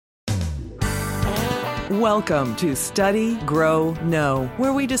Welcome to Study, Grow, Know,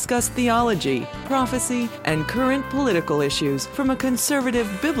 where we discuss theology, prophecy, and current political issues from a conservative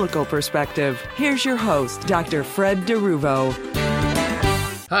biblical perspective. Here's your host, Dr. Fred DeRuvo.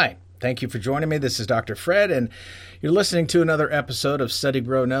 Hi, thank you for joining me. This is Dr. Fred, and you're listening to another episode of Study,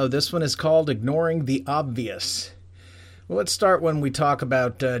 Grow, Know. This one is called Ignoring the Obvious. Well, let's start when we talk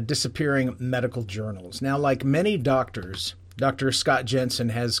about disappearing medical journals. Now, like many doctors, Dr. Scott Jensen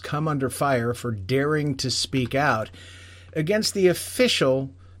has come under fire for daring to speak out against the official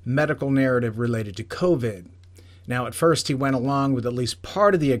medical narrative related to COVID. Now, at first, he went along with at least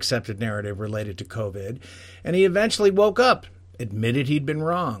part of the accepted narrative related to COVID, and he eventually woke up, admitted he'd been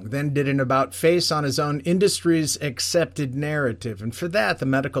wrong, then did an about-face on his own industry's accepted narrative. And for that, the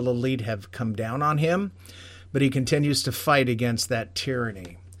medical elite have come down on him, but he continues to fight against that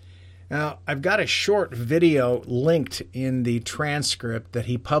tyranny. Now, I've got a short video linked in the transcript that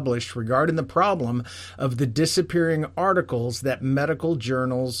he published regarding the problem of the disappearing articles that medical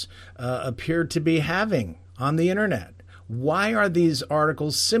journals appear to be having on the internet. Why are these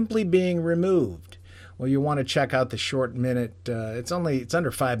articles simply being removed? Well, you want to check out the short minute, it's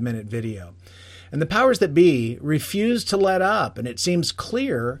under 5-minute video. And the powers that be refuse to let up, and it seems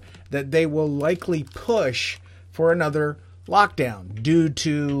clear that they will likely push for another lockdown due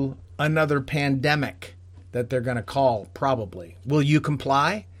to another pandemic that they're going to call, probably. Will you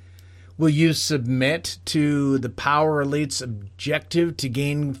comply? Will you submit to the power elite's objective to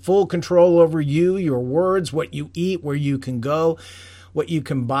gain full control over you, your words, what you eat, where you can go, what you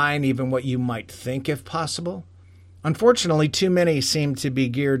can buy, and even what you might think if possible? Unfortunately, too many seem to be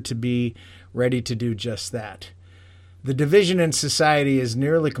geared to be ready to do just that. The division in society is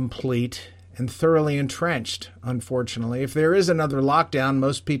nearly complete and thoroughly entrenched, unfortunately. If there is another lockdown,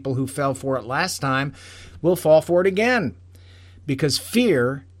 most people who fell for it last time will fall for it again, because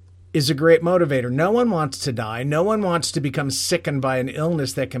fear is a great motivator. No one wants to die. No one wants to become sickened by an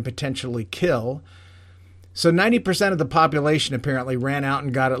illness that can potentially kill. So 90% of the population apparently ran out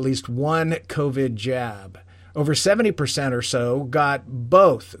and got at least one COVID jab. Over 70% or so got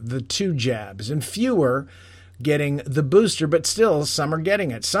both the 2 jabs, and fewer getting the booster, but still some are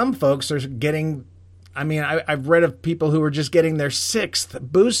getting it. Some folks are getting, I've read of people who are just getting their 6th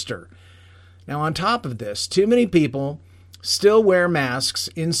booster. Now, on top of this, too many people still wear masks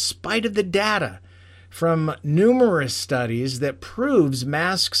in spite of the data from numerous studies that proves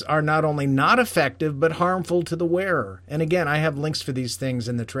masks are not only not effective, but harmful to the wearer. And again, I have links for these things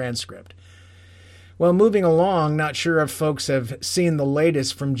in the transcript. Well, moving along, not sure if folks have seen the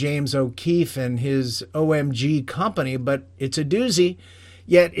latest from James O'Keefe and his OMG company, but it's a doozy.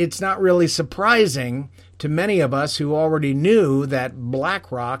 Yet it's not really surprising to many of us who already knew that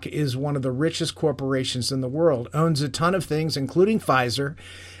BlackRock is one of the richest corporations in the world, owns a ton of things, including Pfizer,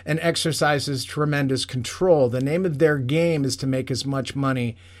 and exercises tremendous control. The name of their game is to make as much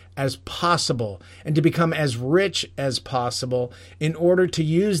money as possible and to become as rich as possible in order to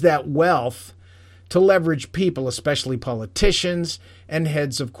use that wealth to leverage people, especially politicians and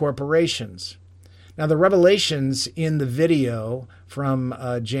heads of corporations. Now, the revelations in the video from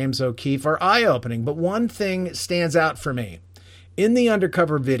James O'Keefe are eye-opening, but one thing stands out for me. In the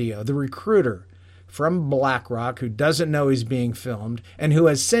undercover video, the recruiter from BlackRock, who doesn't know he's being filmed, and who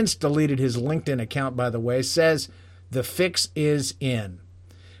has since deleted his LinkedIn account, by the way, says, "The fix is in."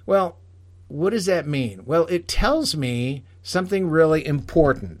 Well, what does that mean? Well, it tells me something really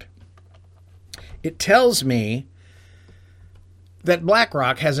important. It tells me that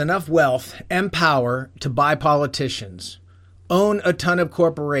BlackRock has enough wealth and power to buy politicians, own a ton of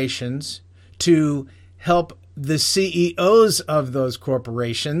corporations, to help the CEOs of those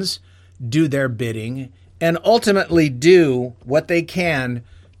corporations do their bidding, and ultimately do what they can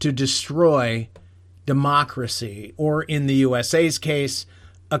to destroy democracy, or in the USA's case,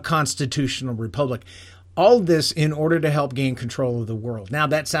 a constitutional republic. All this in order to help gain control of the world. Now,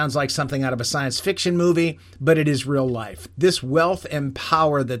 that sounds like something out of a science fiction movie, but it is real life. This wealth and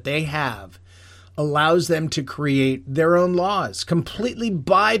power that they have allows them to create their own laws, completely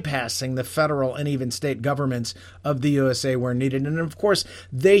bypassing the federal and even state governments of the USA where needed. And of course,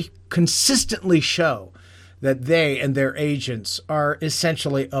 they consistently show that they and their agents are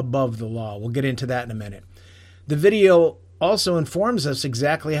essentially above the law. We'll get into that in a minute. The video also informs us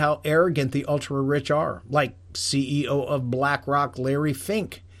exactly how arrogant the ultra-rich are, like CEO of BlackRock, Larry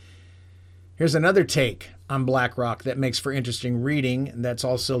Fink. Here's another take on BlackRock that makes for interesting reading, and that's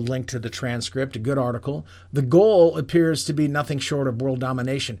also linked to the transcript, a good article. The goal appears to be nothing short of world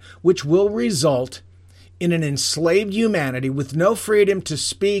domination, which will result in an enslaved humanity with no freedom to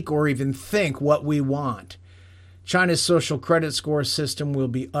speak or even think what we want. China's social credit score system will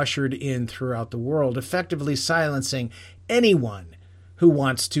be ushered in throughout the world, effectively silencing anyone who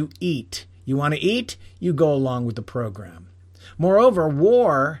wants to eat. You want to eat? You go along with the program. Moreover,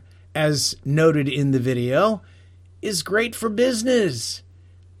 war, as noted in the video, is great for business.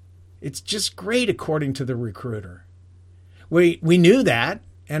 It's just great, according to the recruiter. We knew that,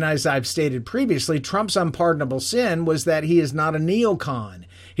 and as I've stated previously, Trump's unpardonable sin was that he is not a neocon.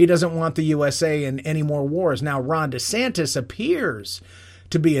 He doesn't want the USA in any more wars. Now, Ron DeSantis appears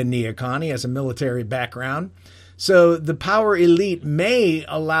to be a neocon. He has a military background. So the power elite may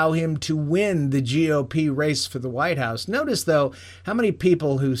allow him to win the GOP race for the White House. Notice, though, how many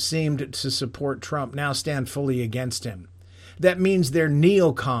people who seemed to support Trump now stand fully against him. That means they're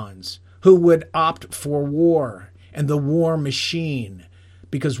neocons who would opt for war and the war machine,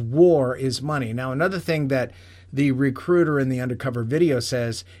 because war is money. Now, another thing that the recruiter in the undercover video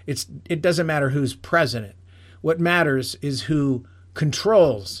says, it doesn't matter who's president. What matters is who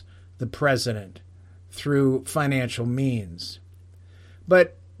controls the president through financial means.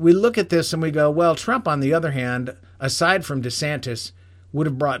 But we look at this and we go, well, Trump, on the other hand, aside from DeSantis, would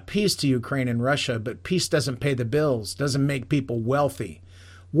have brought peace to Ukraine and Russia, but peace doesn't pay the bills, doesn't make people wealthy.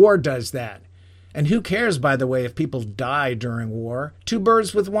 War does that. And who cares, by the way, if people die during war? Two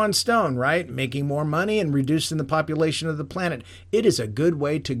birds with one stone, right? Making more money and reducing the population of the planet. It is a good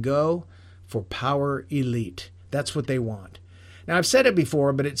way to go for power elite. That's what they want. Now, I've said it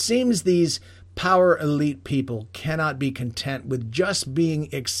before, but it seems these power elite people cannot be content with just being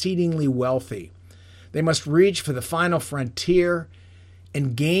exceedingly wealthy. They must reach for the final frontier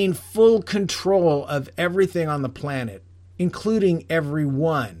and gain full control of everything on the planet, including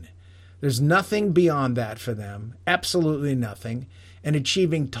everyone. There's nothing beyond that for them, absolutely nothing, and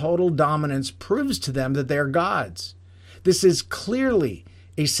achieving total dominance proves to them that they are gods. This is clearly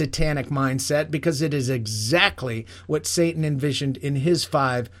a satanic mindset because it is exactly what Satan envisioned in his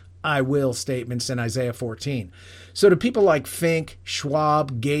 5 I will statements in Isaiah 14. So to people like Fink,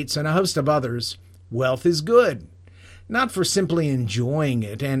 Schwab, Gates, and a host of others, wealth is good. Not for simply enjoying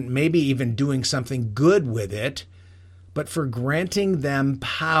it and maybe even doing something good with it, but for granting them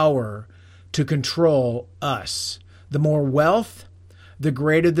power to control us. The more wealth, the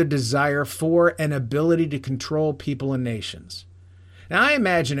greater the desire for and ability to control people and nations. Now, I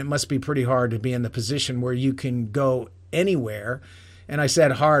imagine it must be pretty hard to be in the position where you can go anywhere. And I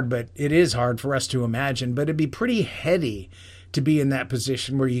said hard, but it is hard for us to imagine. But it'd be pretty heady to be in that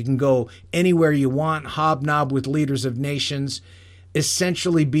position where you can go anywhere you want, hobnob with leaders of nations,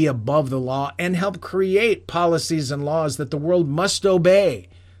 essentially be above the law, and help create policies and laws that the world must obey.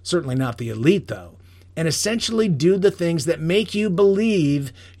 Certainly not the elite, though. And essentially do the things that make you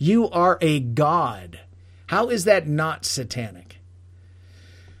believe you are a god. How is that not satanic?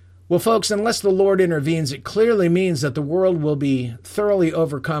 Well, folks, unless the Lord intervenes, it clearly means that the world will be thoroughly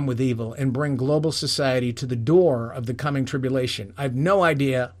overcome with evil and bring global society to the door of the coming tribulation. I have no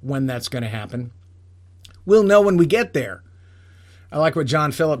idea when that's going to happen. We'll know when we get there. I like what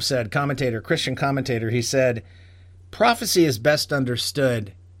John Phillips said, Christian commentator. He said, prophecy is best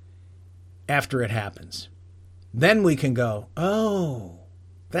understood after it happens. Then we can go, oh,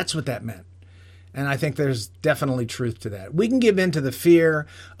 that's what that meant. And I think there's definitely truth to that. We can give in to the fear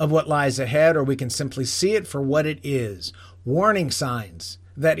of what lies ahead, or we can simply see it for what it is. Warning signs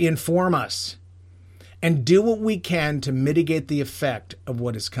that inform us. And do what we can to mitigate the effect of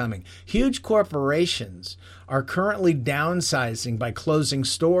what is coming. Huge corporations are currently downsizing by closing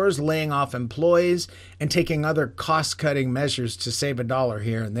stores, laying off employees, and taking other cost-cutting measures to save a dollar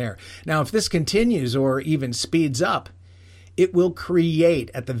here and there. Now, if this continues or even speeds up, it will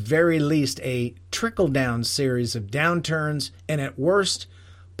create, at the very least, a trickle-down series of downturns, and at worst,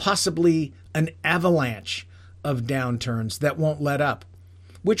 possibly an avalanche of downturns that won't let up,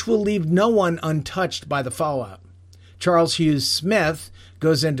 which will leave no one untouched by the fallout. Charles Hughes Smith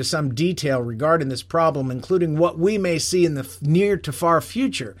goes into some detail regarding this problem, including what we may see in the near to far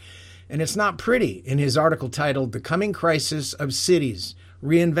future. And it's not pretty, in his article titled The Coming Crisis of Cities,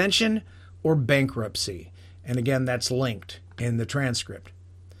 Reinvention or Bankruptcy. And again, that's linked in the transcript.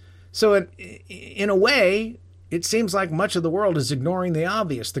 So in a way, it seems like much of the world is ignoring the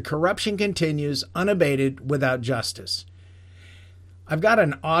obvious. The corruption continues unabated without justice. I've got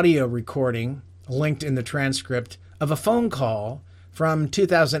an audio recording linked in the transcript of a phone call from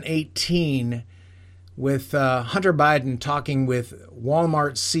 2018 with Hunter Biden talking with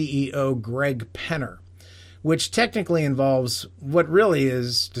Walmart CEO Greg Penner, which technically involves what really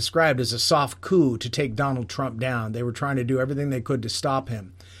is described as a soft coup to take Donald Trump down. They were trying to do everything they could to stop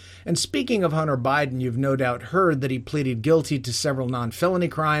him. And speaking of Hunter Biden, you've no doubt heard that he pleaded guilty to several non-felony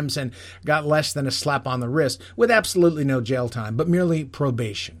crimes and got less than a slap on the wrist with absolutely no jail time, but merely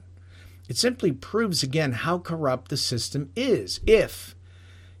probation. It simply proves again how corrupt the system is. If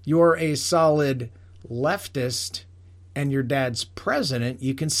you're a solid leftist and your dad's president,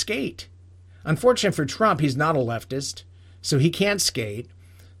 you can skate. Unfortunately for Trump, he's not a leftist, so he can't skate,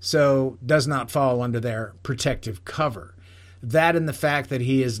 so does not fall under their protective cover. That and the fact that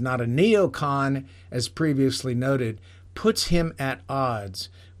he is not a neocon, as previously noted, puts him at odds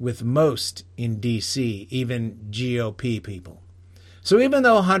with most in D.C., even GOP people. So even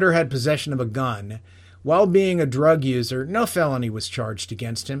though Hunter had possession of a gun, while being a drug user, no felony was charged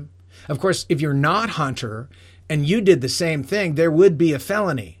against him. Of course, if you're not Hunter and you did the same thing, there would be a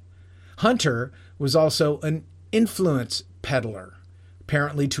felony. Hunter was also an influence peddler,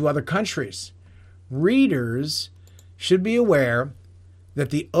 apparently to other countries. Readers should be aware that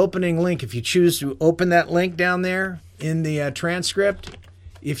the opening link, if you choose to open that link down there in the transcript,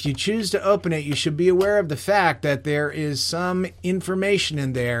 if you choose to open it, you should be aware of the fact that there is some information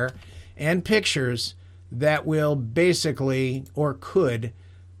in there and pictures that will basically or could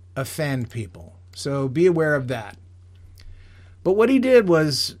offend people. So be aware of that. But what he did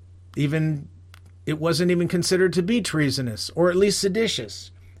was it wasn't even considered to be treasonous or at least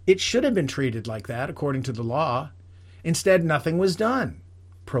seditious. It should have been treated like that according to the law. Instead, nothing was done.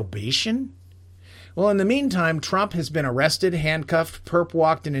 Probation? Well, in the meantime, Trump has been arrested, handcuffed,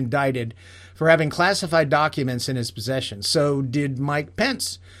 perp-walked, and indicted for having classified documents in his possession. So did Mike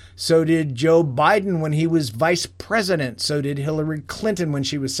Pence. So did Joe Biden when he was vice president. So did Hillary Clinton when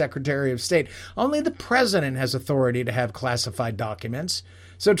she was Secretary of State. Only the president has authority to have classified documents.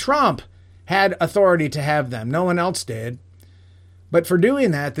 So Trump had authority to have them. No one else did. But for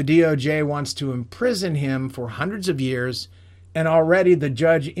doing that, the DOJ wants to imprison him for hundreds of years, and already the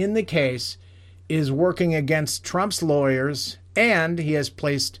judge in the case is working against Trump's lawyers, and he has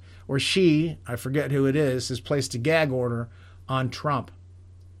placed, or she, I forget who it is, has placed a gag order on Trump.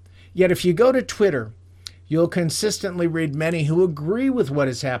 Yet if you go to Twitter, you'll consistently read many who agree with what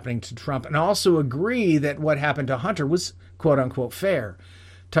is happening to Trump and also agree that what happened to Hunter was quote-unquote fair.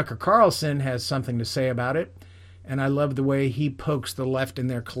 Tucker Carlson has something to say about it, and I love the way he pokes the left in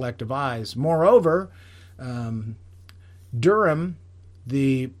their collective eyes. Moreover, Durham,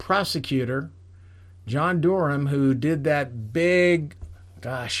 the prosecutor, John Durham, who did that big,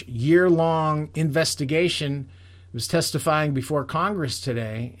 year-long investigation, was testifying before Congress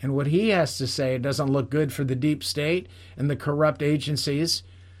today, and what he has to say doesn't look good for the deep state and the corrupt agencies,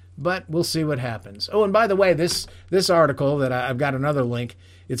 but we'll see what happens. Oh, and by the way, this article that I've got another link,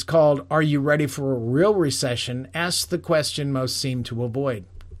 it's called, Are You Ready for a Real Recession? Asks the question most seem to avoid.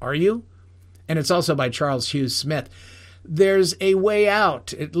 Are you? And it's also by Charles Hughes Smith. There's a way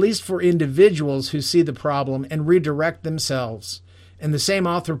out, at least for individuals who see the problem and redirect themselves. And the same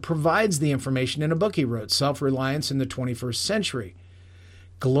author provides the information in a book he wrote, Self-Reliance in the 21st Century.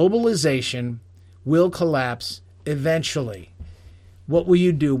 Globalization will collapse eventually. What will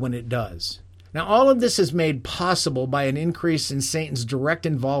you do when it does? Now, all of this is made possible by an increase in Satan's direct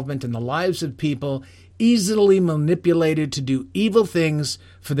involvement in the lives of people easily manipulated to do evil things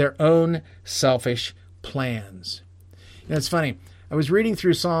for their own selfish plans. You know, it's funny. I was reading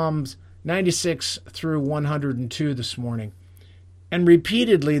through Psalms 96 through 102 this morning, and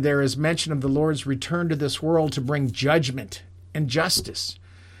repeatedly there is mention of the Lord's return to this world to bring judgment and justice.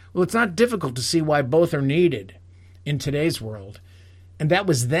 Well, it's not difficult to see why both are needed in today's world. And that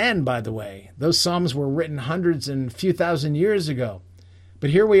was then, by the way. Those Psalms were written hundreds and few thousand years ago. But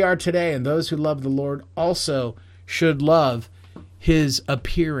here we are today, and those who love the Lord also should love his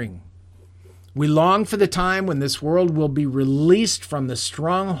appearing. We long for the time when this world will be released from the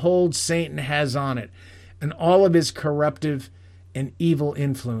stronghold Satan has on it and all of his corruptive and evil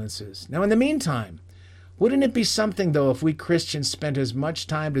influences. Now, in the meantime, wouldn't it be something, though, if we Christians spent as much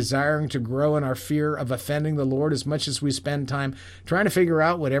time desiring to grow in our fear of offending the Lord as much as we spend time trying to figure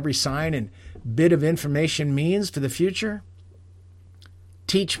out what every sign and bit of information means for the future?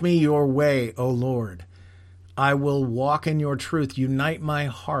 Teach me your way, O Lord. I will walk in your truth. Unite my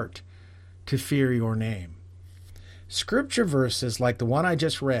heart to fear your name. Scripture verses like the one I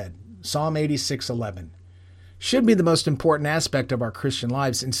just read, Psalm 86:11, should be the most important aspect of our Christian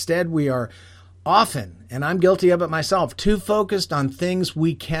lives. Instead, we are often, and I'm guilty of it myself, too focused on things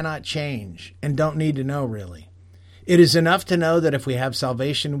we cannot change and don't need to know, really. It is enough to know that if we have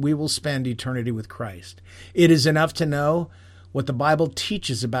salvation, we will spend eternity with Christ. It is enough to know what the Bible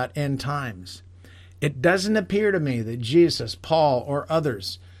teaches about end times. It doesn't appear to me that Jesus, Paul, or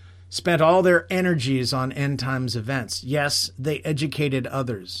others spent all their energies on end times events. Yes, they educated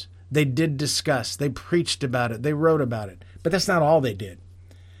others, They did discuss, they preached about it, they wrote about it. But that's not all they did.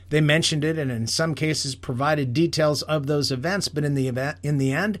 They mentioned it and in some cases provided details of those events, but in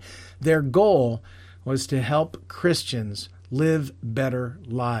the end, their goal was to help Christians live better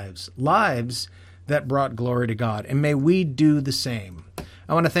lives, lives that brought glory to God. And may we do the same.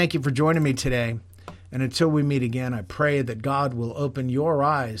 I want to thank you for joining me today. And until we meet again, I pray that God will open your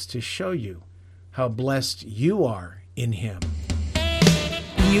eyes to show you how blessed you are in Him.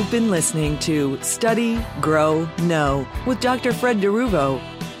 You've been listening to Study, Grow, Know with Dr. Fred DeRuvo.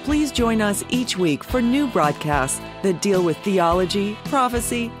 Please join us each week for new broadcasts that deal with theology,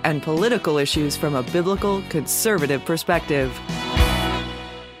 prophecy, and political issues from a biblical, conservative perspective.